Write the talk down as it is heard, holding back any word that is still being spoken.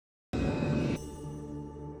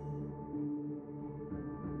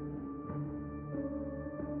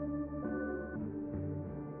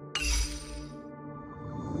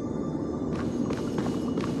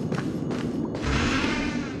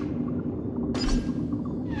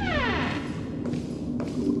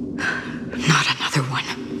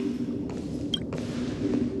everyone.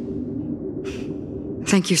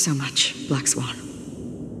 Thank you so much, Black Swan.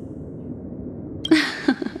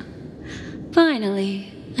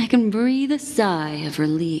 Finally, I can breathe a sigh of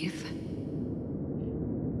relief.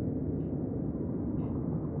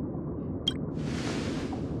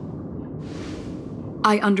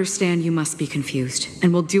 I understand you must be confused,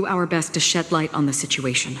 and will do our best to shed light on the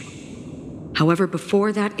situation. However,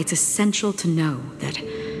 before that, it's essential to know that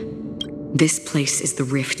this place is the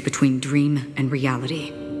rift between dream and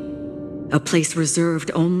reality. A place reserved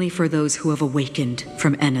only for those who have awakened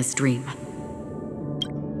from Enna's dream.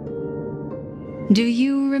 Do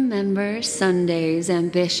you remember Sunday's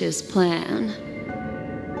ambitious plan?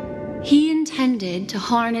 He intended to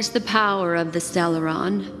harness the power of the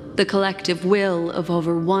Stellaron, the collective will of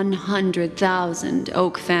over 100,000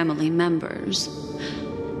 Oak family members,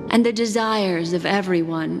 and the desires of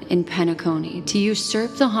everyone in Penacony to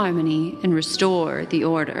usurp the harmony and restore the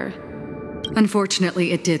order.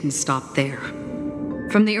 Unfortunately, it didn't stop there.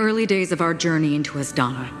 From the early days of our journey into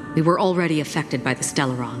Asdana, we were already affected by the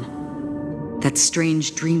Stellaron. That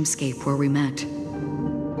strange dreamscape where we met.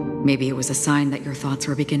 Maybe it was a sign that your thoughts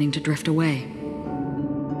were beginning to drift away.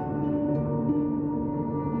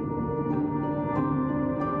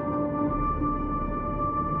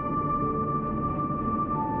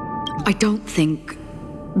 I don't think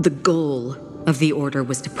the goal of the Order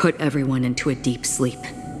was to put everyone into a deep sleep.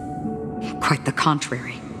 Quite the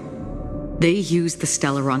contrary. They used the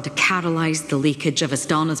Stellaron to catalyze the leakage of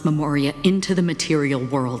Asdana's Memoria into the material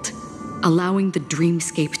world, allowing the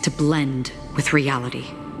dreamscape to blend with reality.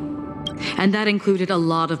 And that included a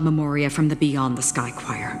lot of Memoria from the Beyond the Sky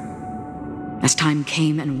Choir. As time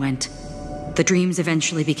came and went, the dreams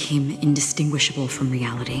eventually became indistinguishable from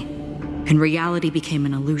reality, and reality became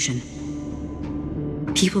an illusion.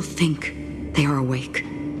 People think they are awake,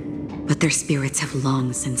 but their spirits have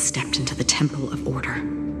long since stepped into the Temple of Order.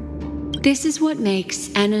 This is what makes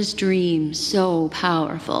Enna's dream so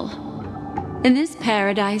powerful. In this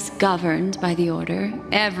paradise governed by the Order,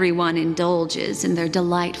 everyone indulges in their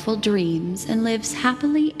delightful dreams and lives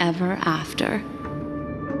happily ever after.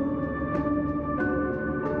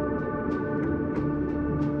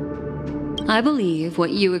 I believe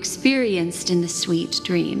what you experienced in the sweet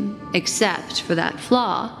dream, except for that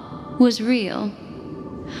flaw, was real.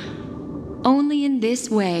 Only in this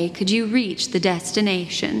way could you reach the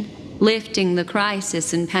destination, lifting the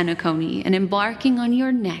crisis in Penacony and embarking on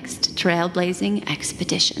your next trailblazing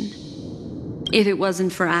expedition. If it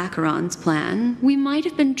wasn't for Acheron's plan, we might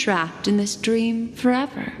have been trapped in this dream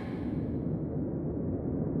forever.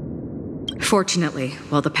 Fortunately,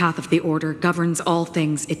 while the path of the Order governs all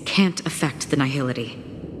things, it can't affect the Nihility.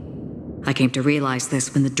 I came to realize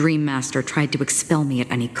this when the Dream Master tried to expel me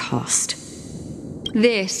at any cost.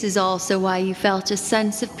 This is also why you felt a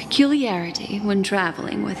sense of peculiarity when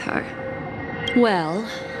traveling with her. Well,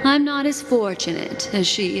 I'm not as fortunate as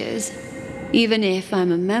she is. Even if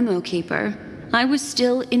I'm a memo keeper, I was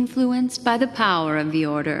still influenced by the power of the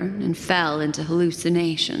Order and fell into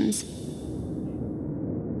hallucinations.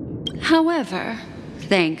 However,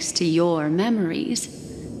 thanks to your memories,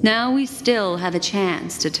 now we still have a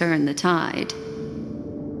chance to turn the tide.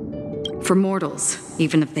 For mortals,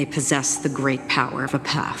 even if they possess the great power of a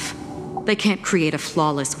path, they can't create a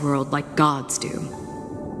flawless world like gods do.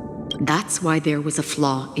 That's why there was a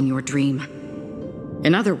flaw in your dream.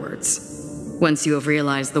 In other words, once you have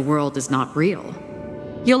realized the world is not real,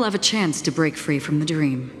 you'll have a chance to break free from the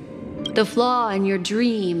dream. The flaw in your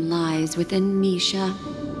dream lies within Misha,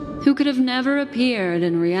 who could have never appeared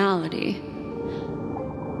in reality.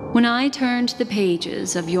 When I turned the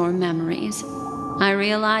pages of your memories, I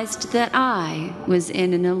realized that I was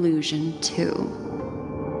in an illusion too.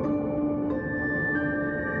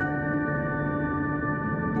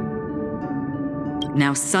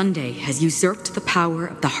 Now Sunday has usurped the power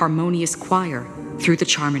of the Harmonious Choir through the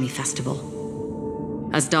Charmony Festival.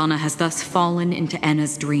 Asdana has thus fallen into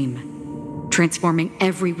Enna's dream, transforming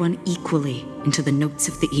everyone equally into the notes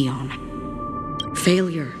of the Aeon.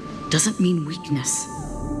 Failure doesn't mean weakness.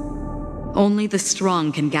 Only the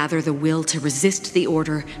strong can gather the will to resist the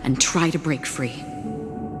Order and try to break free.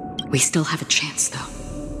 We still have a chance,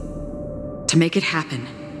 though. To make it happen,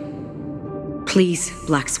 please,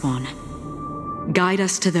 Black Swan, guide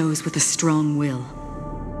us to those with a strong will.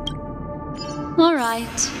 All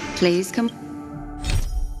right, please come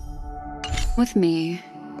with me.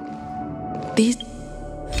 These...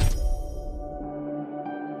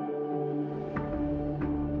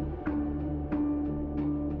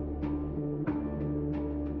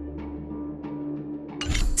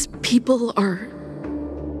 people are...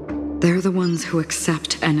 They're the ones who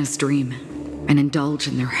accept Enna's dream and indulge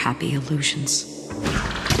in their happy illusions.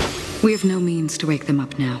 We have no means to wake them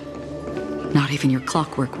up now. Not even your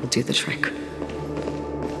clockwork will do the trick.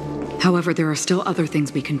 However, there are still other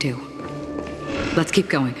things we can do. Let's keep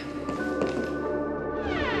going.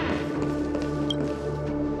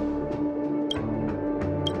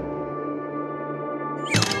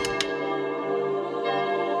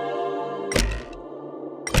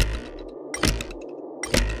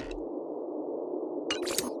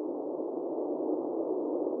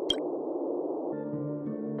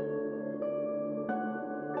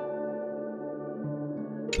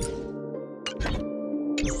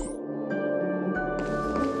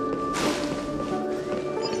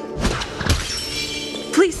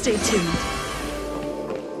 Please stay tuned.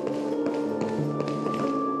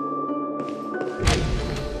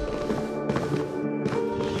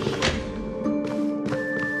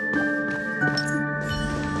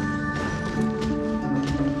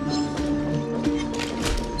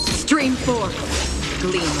 Stream forth,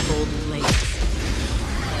 gleam of old blades.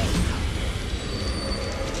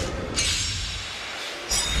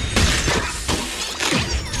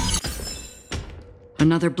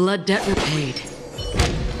 Another blood debt repaid.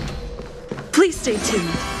 Please stay tuned.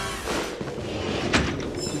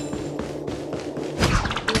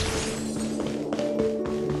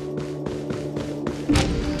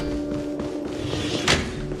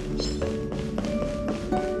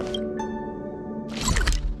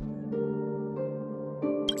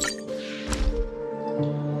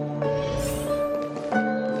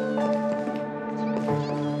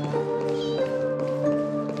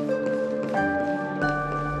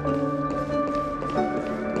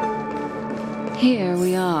 Here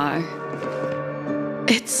we are.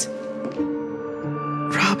 It's...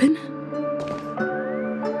 Robin?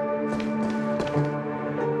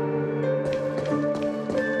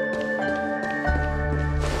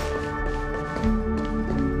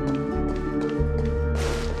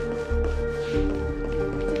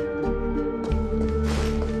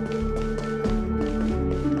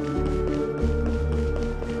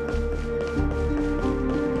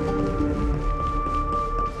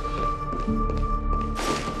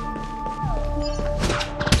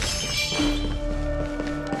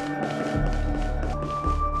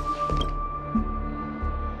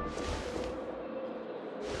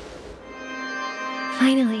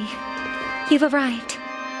 Finally, you've arrived.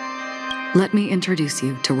 Let me introduce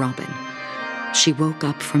you to Robin. She woke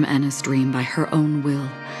up from Anna's dream by her own will,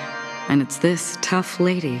 and it's this tough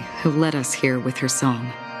lady who led us here with her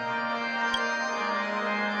song.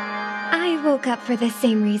 I woke up for the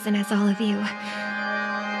same reason as all of you.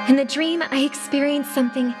 In the dream, I experienced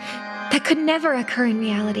something that could never occur in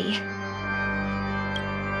reality.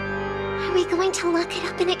 Are we going to lock it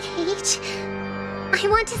up in a cage? I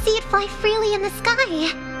want to see it fly freely in the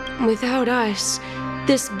sky. Without us,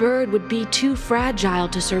 this bird would be too fragile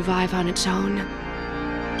to survive on its own.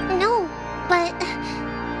 No, but...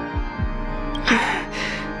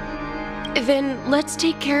 Then let's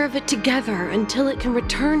take care of it together until it can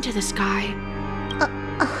return to the sky.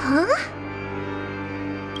 Huh?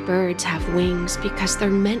 Birds have wings because they're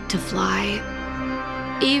meant to fly.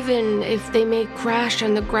 Even if they may crash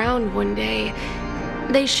on the ground one day,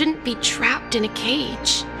 they shouldn't be trapped in a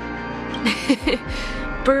cage.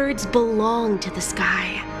 Birds belong to the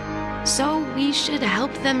sky, so we should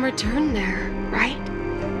help them return there, right?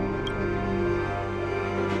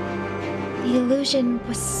 The illusion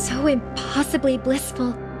was so impossibly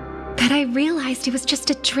blissful that I realized it was just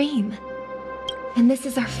a dream. And this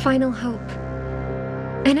is our final hope.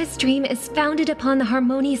 Anna's dream is founded upon the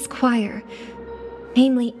harmonious choir,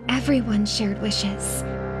 namely everyone's shared wishes.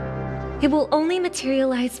 It will only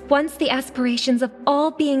materialize once the aspirations of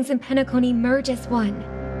all beings in Penacony merge as one.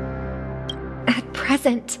 At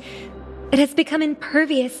present, it has become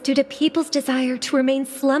impervious due to people's desire to remain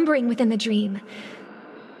slumbering within the dream.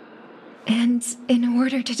 And in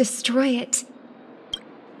order to destroy it,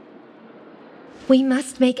 we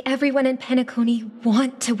must make everyone in Penacony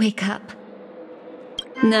want to wake up.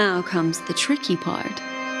 Now comes the tricky part.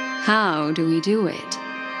 How do we do it?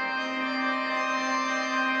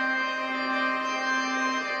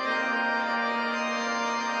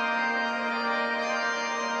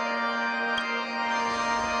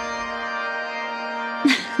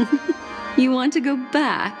 You want to go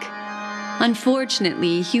back?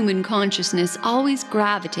 Unfortunately, human consciousness always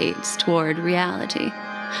gravitates toward reality.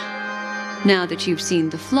 Now that you've seen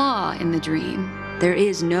the flaw in the dream, there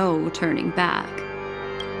is no turning back.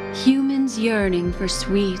 Humans yearning for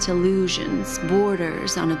sweet illusions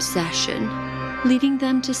borders on obsession, leading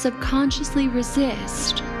them to subconsciously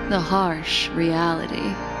resist the harsh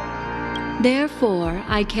reality. Therefore,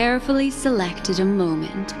 I carefully selected a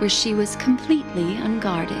moment where she was completely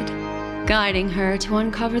unguarded, guiding her to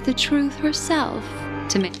uncover the truth herself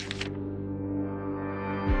to make...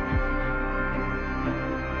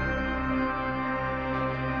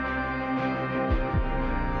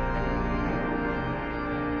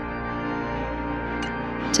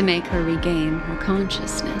 to make her regain her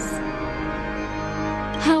consciousness.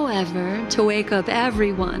 However, to wake up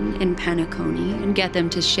everyone in Penacony and get them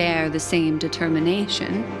to share the same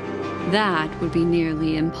determination, that would be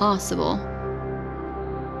nearly impossible.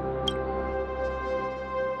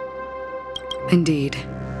 Indeed.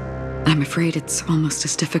 I'm afraid it's almost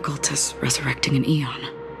as difficult as resurrecting an Aeon.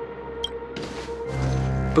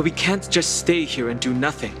 But we can't just stay here and do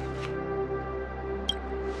nothing.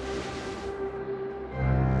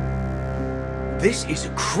 This is a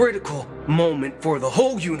critical moment for the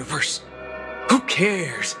whole universe. Who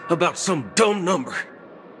cares about some dumb number?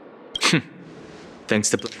 Thanks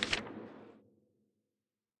to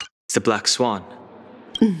the Black Swan.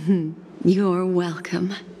 You're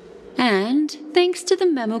welcome. And thanks to the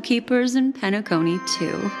Memo Keepers in Penacony,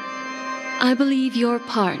 too. I believe your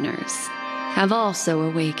partners have also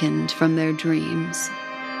awakened from their dreams.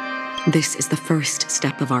 This is the first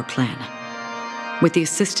step of our plan. With the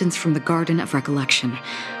assistance from the Garden of Recollection,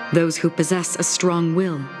 those who possess a strong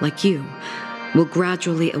will, like you, will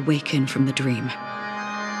gradually awaken from the dream.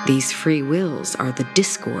 These free wills are the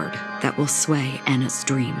discord that will sway Anna's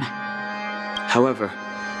dream. However,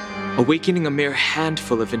 awakening a mere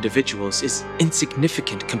handful of individuals is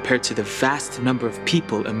insignificant compared to the vast number of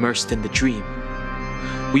people immersed in the dream.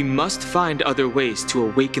 We must find other ways to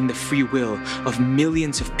awaken the free will of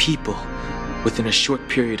millions of people within a short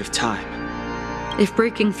period of time. If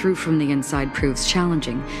breaking through from the inside proves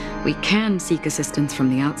challenging, we can seek assistance from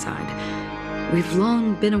the outside. We've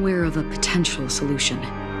long been aware of a potential solution.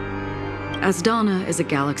 Asdana is a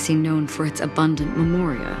galaxy known for its abundant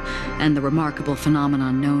memoria and the remarkable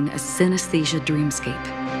phenomenon known as synesthesia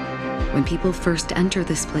dreamscape. When people first enter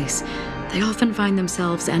this place, they often find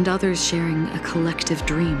themselves and others sharing a collective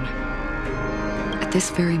dream. At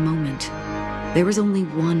this very moment, there is only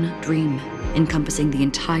one dream encompassing the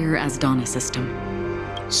entire Asdana system.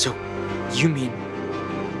 So, you mean,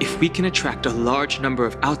 if we can attract a large number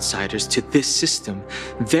of outsiders to this system,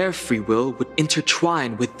 their free will would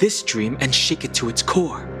intertwine with this dream and shake it to its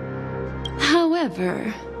core?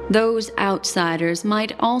 However, those outsiders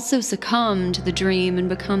might also succumb to the dream and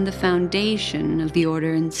become the foundation of the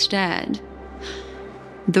Order instead.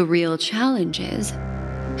 The real challenge is,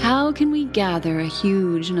 how can we gather a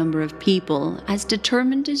huge number of people as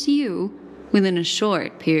determined as you within a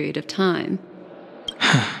short period of time?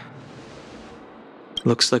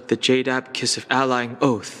 Looks like the Jadab Kiss of Allying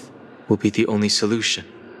Oath will be the only solution.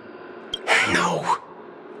 No.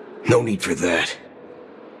 No need for that.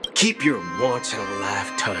 Keep your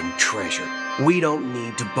once-in-a-lifetime treasure. We don't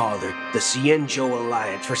need to bother the Cienjo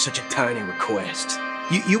Alliance for such a tiny request.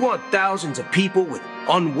 You want thousands of people with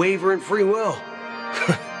unwavering free will?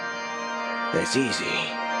 That's easy.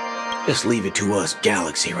 Just leave it to us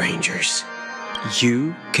Galaxy Rangers.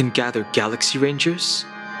 You can gather Galaxy Rangers?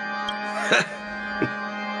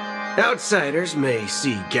 Outsiders may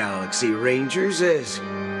see Galaxy Rangers as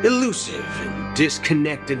elusive and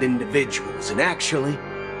disconnected individuals, and actually,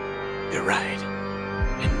 they're right.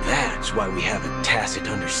 And that's why we have a tacit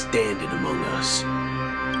understanding among us.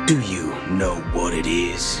 Do you know what it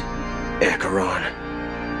is, Acheron?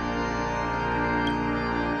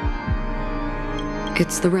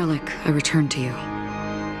 It's the relic I returned to you.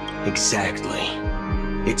 Exactly.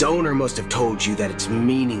 Its owner must have told you that it's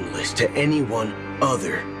meaningless to anyone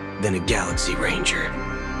other than a Galaxy Ranger,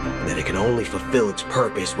 and that it can only fulfill its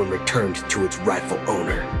purpose when returned to its rightful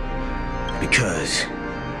owner. Because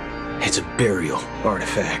it's a burial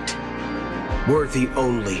artifact, worthy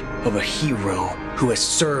only of a hero who has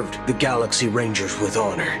served the Galaxy Rangers with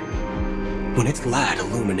honor. When its light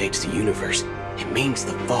illuminates the universe, it means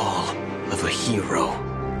the fall of a hero.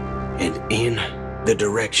 And in the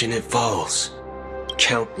direction it falls,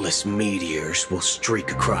 countless meteors will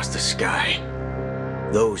streak across the sky.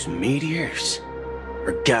 Those meteors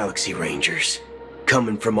are Galaxy Rangers,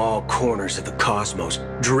 coming from all corners of the cosmos,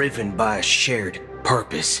 driven by a shared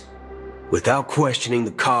purpose, without questioning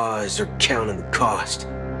the cause or counting the cost,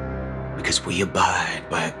 because we abide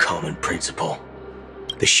by a common principle.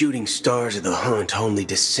 The shooting stars of the hunt only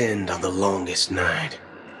descend on the longest night,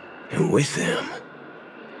 and with them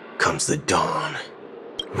comes the dawn.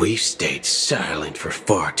 We've stayed silent for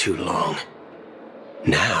far too long.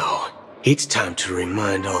 Now, it's time to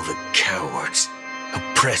remind all the cowards,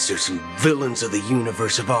 oppressors, and villains of the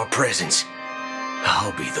universe of our presence.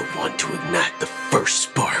 I'll be the one to ignite the first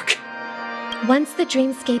spark. Once the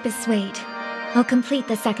dreamscape is swayed, I'll complete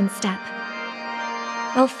the second step.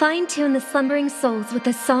 I'll fine-tune the slumbering souls with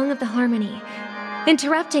the Song of the Harmony,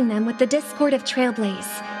 interrupting them with the discord of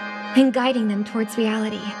Trailblaze, and guiding them towards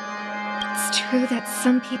reality. It's true that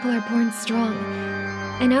some people are born strong,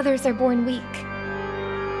 and others are born weak.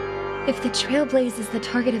 If the Trailblaze is the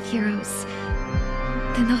target of heroes,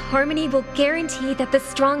 then the Harmony will guarantee that the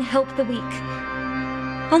strong help the weak.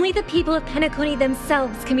 Only the people of Penacony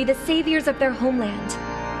themselves can be the saviors of their homeland.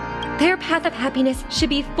 Their path of happiness should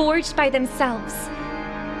be forged by themselves.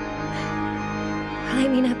 While I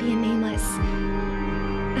may not be a nameless,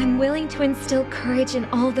 I'm willing to instill courage in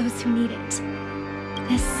all those who need it.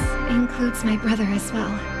 This includes my brother as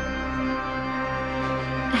well.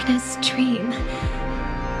 Anna's dream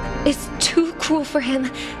is too cruel for him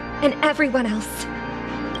and everyone else.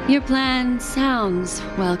 Your plan sounds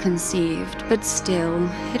well conceived, but still,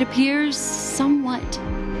 it appears somewhat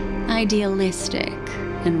idealistic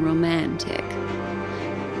and romantic.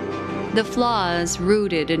 The flaws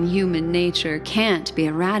rooted in human nature can't be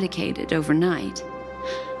eradicated overnight.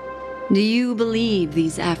 Do you believe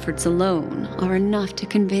these efforts alone are enough to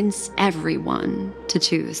convince everyone to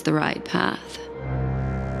choose the right path?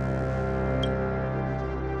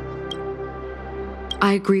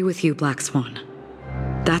 I agree with you, Black Swan.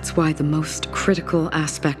 That's why the most critical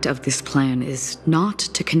aspect of this plan is not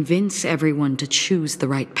to convince everyone to choose the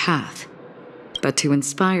right path, but to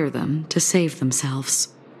inspire them to save themselves.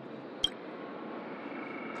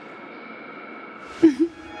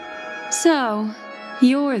 So,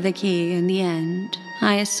 you're the key in the end,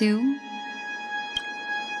 I assume?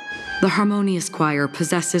 The Harmonious Choir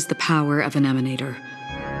possesses the power of an emanator.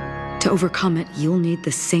 To overcome it, you'll need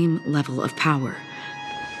the same level of power.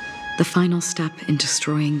 The final step in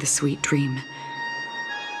destroying the sweet dream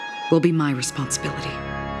will be my responsibility.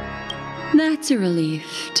 That's a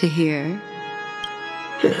relief to hear.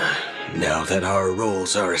 Now that our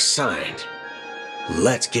roles are assigned,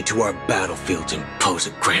 let's get to our battlefields and pose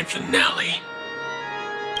a grand finale.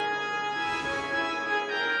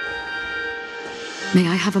 May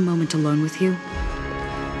I have a moment alone with you?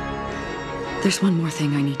 There's one more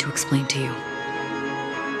thing I need to explain to you.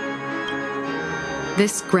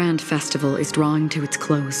 This grand festival is drawing to its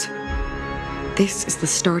close. This is the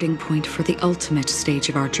starting point for the ultimate stage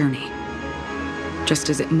of our journey, just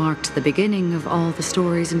as it marked the beginning of all the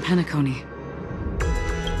stories in Penacony.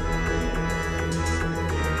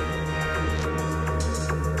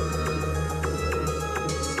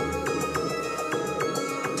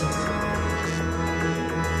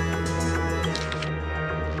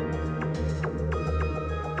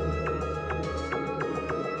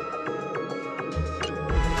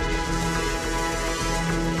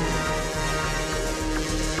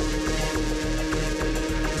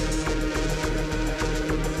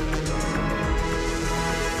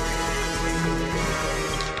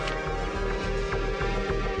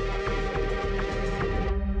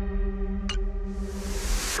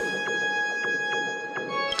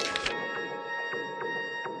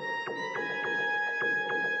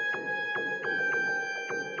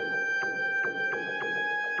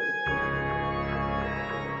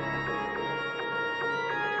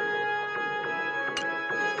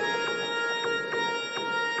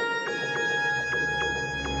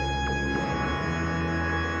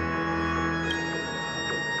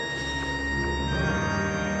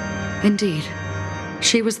 Indeed,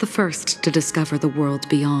 she was the first to discover the world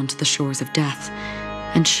beyond the shores of death,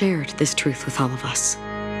 and shared this truth with all of us.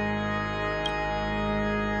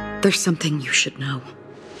 There's something you should know.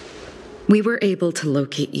 We were able to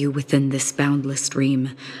locate you within this boundless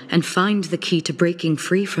dream, and find the key to breaking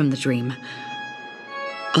free from the dream,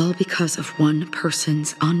 all because of one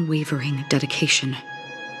person's unwavering dedication.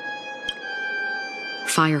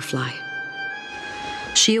 Firefly.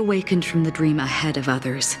 She awakened from the dream ahead of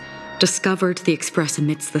others, discovered the Express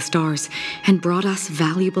amidst the stars, and brought us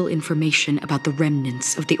valuable information about the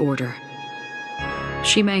remnants of the Order.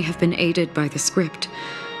 She may have been aided by the script,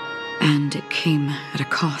 and it came at a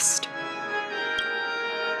cost.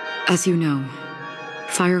 As you know,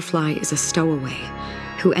 Firefly is a stowaway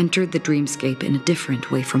who entered the dreamscape in a different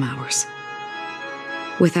way from ours.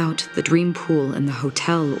 Without the dream pool in the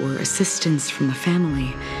hotel or assistance from the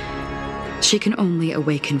family, she can only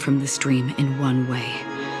awaken from this dream in one way: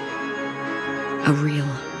 a real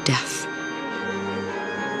death.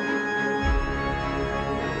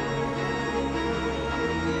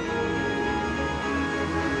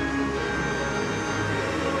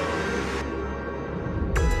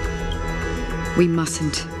 We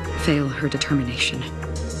mustn't fail her determination.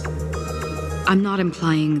 I'm not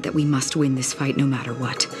implying that we must win this fight no matter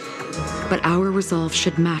what, but our resolve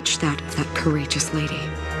should match that of that courageous lady.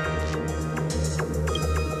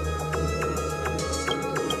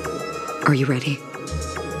 Are you ready?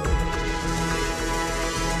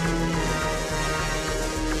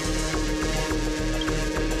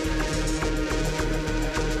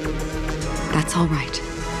 That's all right.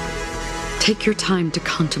 Take your time to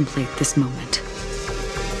contemplate this moment.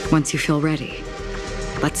 Once you feel ready,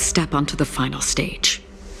 let's step onto the final stage.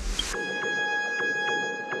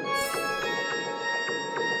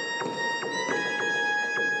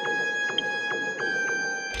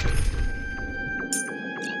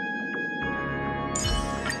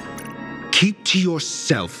 Keep to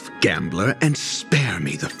yourself, gambler, and spare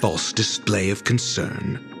me the false display of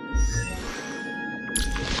concern.